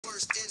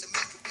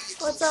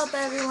What's up,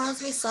 everyone?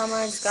 It's me, Summer.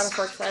 I just got a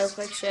fork I look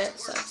like shit,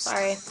 so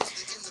sorry.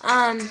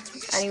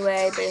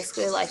 Anyway,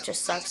 basically, life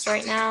just sucks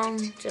right now.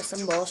 Just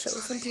some bullshit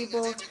with some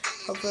people.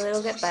 Hopefully,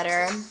 it'll get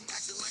better.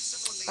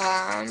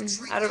 I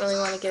don't really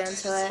want to get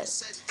into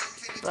it,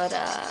 but,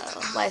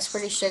 life's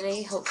pretty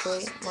shitty.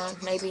 Hopefully, well,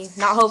 maybe,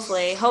 not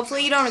hopefully.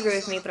 Hopefully, you don't agree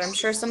with me, but I'm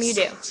sure some of you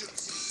do.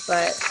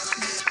 But,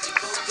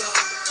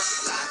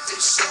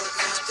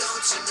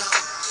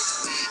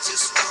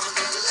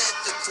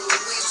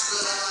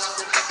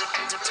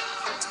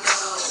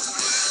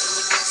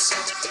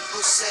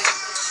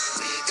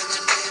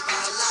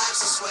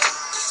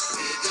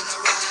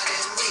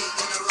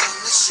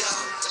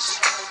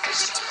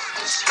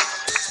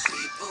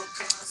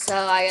 so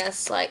I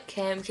guess, like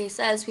Kim K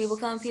says, people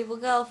come, people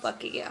go.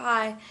 Fuck it, get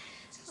high.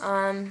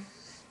 Um,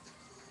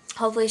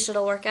 Hopefully,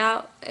 shit'll work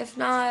out. If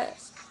not,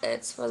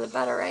 it's for the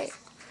better, right?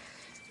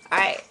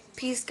 Alright,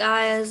 peace,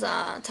 guys.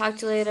 Talk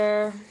to you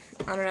later.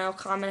 I don't know,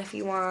 comment if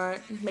you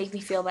want. Make me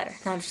feel better.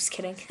 No, I'm just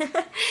kidding.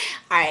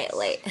 Alright,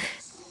 late.